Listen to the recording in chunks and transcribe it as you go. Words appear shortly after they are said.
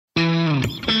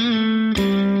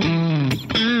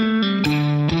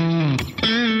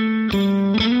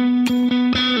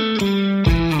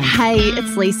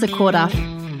it's Lisa Corder.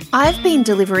 I've been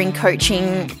delivering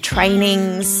coaching,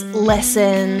 trainings,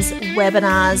 lessons,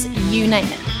 webinars, you name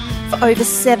it, for over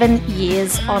 7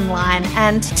 years online.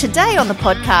 And today on the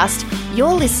podcast,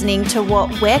 you're listening to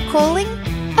what we're calling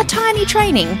a tiny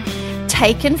training,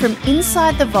 taken from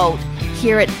inside the vault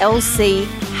here at LC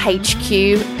HQ,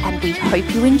 and we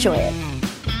hope you enjoy it.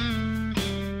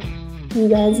 You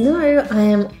guys know I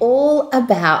am all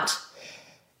about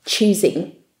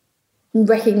choosing,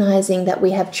 recognizing that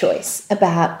we have choice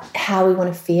about how we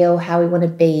want to feel, how we want to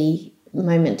be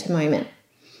moment to moment.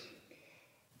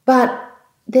 But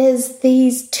there's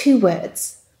these two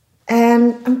words,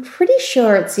 and I'm pretty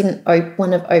sure it's in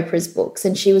one of Oprah's books,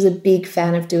 and she was a big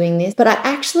fan of doing this, but I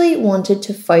actually wanted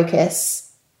to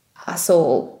focus us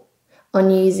all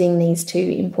on using these two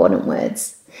important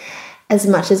words as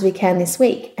much as we can this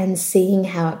week and seeing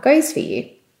how it goes for you.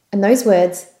 And those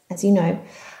words, as you know,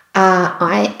 are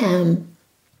I am.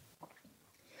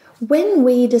 When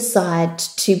we decide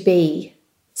to be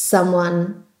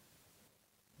someone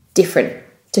different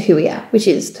to who we are, which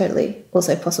is totally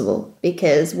also possible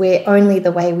because we're only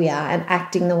the way we are and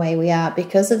acting the way we are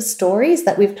because of stories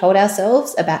that we've told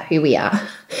ourselves about who we are.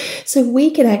 So we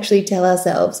can actually tell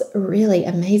ourselves really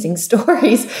amazing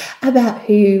stories about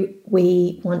who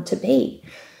we want to be.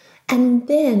 And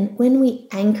then when we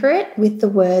anchor it with the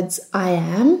words I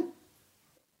am,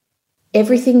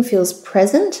 everything feels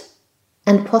present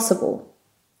and possible.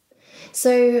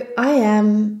 So I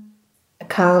am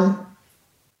calm.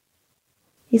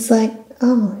 He's like,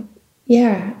 oh,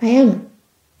 yeah, I am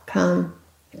calm.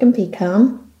 I can be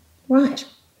calm. Right.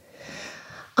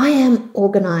 I am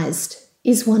organized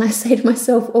is one I say to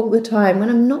myself all the time. When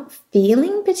I'm not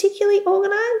feeling particularly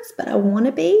organized, but I want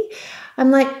to be,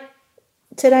 I'm like,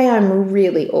 today I'm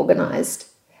really organized.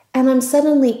 And I'm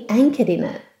suddenly anchored in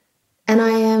it. And I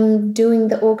am doing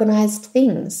the organized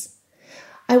things.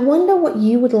 I wonder what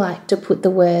you would like to put the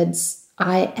words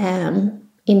I am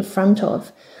in front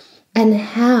of, and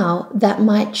how that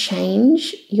might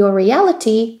change your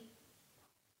reality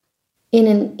in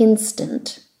an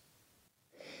instant.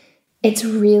 It's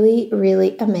really,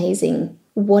 really amazing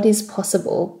what is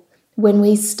possible when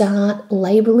we start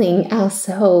labeling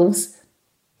ourselves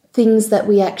things that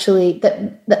we actually,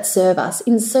 that serve us.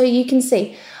 And so you can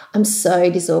see, I'm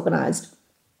so disorganized.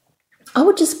 I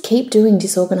would just keep doing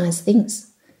disorganized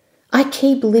things. I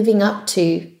keep living up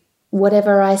to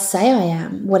whatever I say I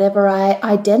am, whatever I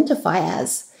identify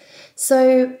as.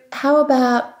 So how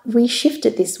about we shift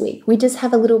it this week? We just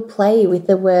have a little play with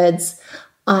the words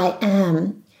I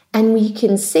am, and we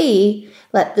can see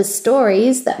that the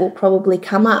stories that will probably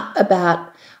come up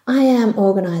about I am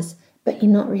organized, but you're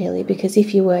not really, because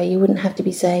if you were, you wouldn't have to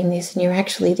be saying this, and you're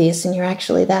actually this, and you're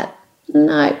actually that.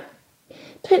 No,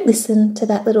 don't listen to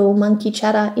that little monkey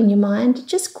chatter in your mind.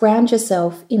 Just ground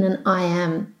yourself in an I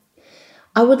am.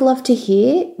 I would love to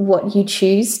hear what you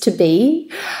choose to be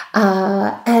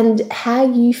and how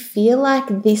you feel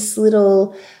like this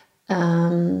little,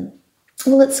 it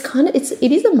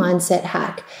is a mindset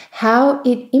hack, how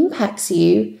it impacts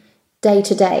you day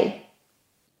to day.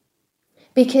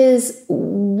 Because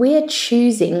we're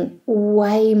choosing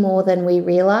way more than we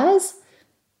realize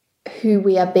who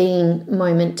we are being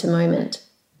moment to moment.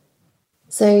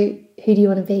 So who do you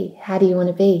want to be? How do you want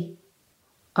to be?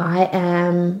 I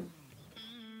am...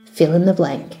 fill in the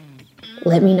blank.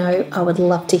 Let me know. I would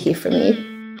love to hear from you.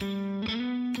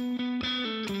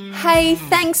 Hey,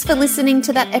 thanks for listening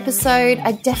to that episode.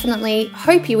 I definitely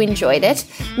hope you enjoyed it.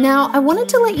 Now, I wanted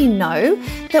to let you know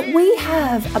that we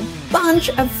have a bunch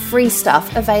of free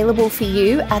stuff available for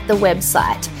you at the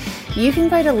website. You can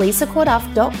go to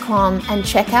lisacorduff.com and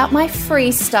check out my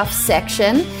free stuff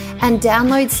section and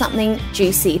download something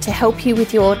juicy to help you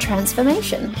with your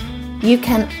transformation. You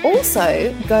can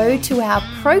also go to our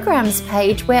programs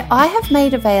page where I have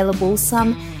made available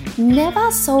some never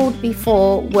sold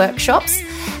before workshops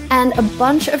and a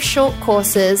bunch of short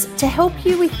courses to help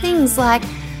you with things like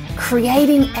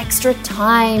creating extra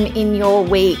time in your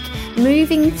week,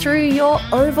 moving through your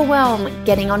overwhelm,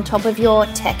 getting on top of your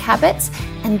tech habits,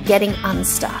 and getting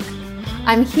unstuck.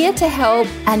 I'm here to help,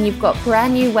 and you've got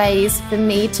brand new ways for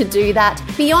me to do that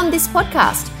beyond this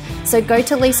podcast. So go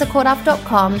to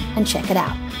lisacorduff.com and check it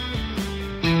out.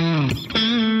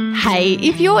 Hey,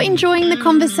 if you're enjoying the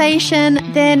conversation,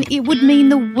 then it would mean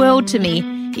the world to me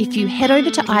if you head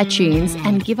over to iTunes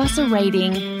and give us a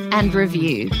rating and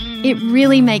review. It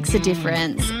really makes a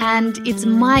difference, and it's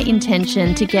my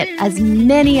intention to get as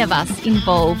many of us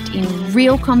involved in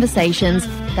real conversations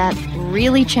that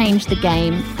really change the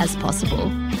game as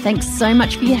possible. Thanks so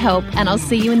much for your help, and I'll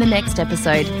see you in the next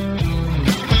episode.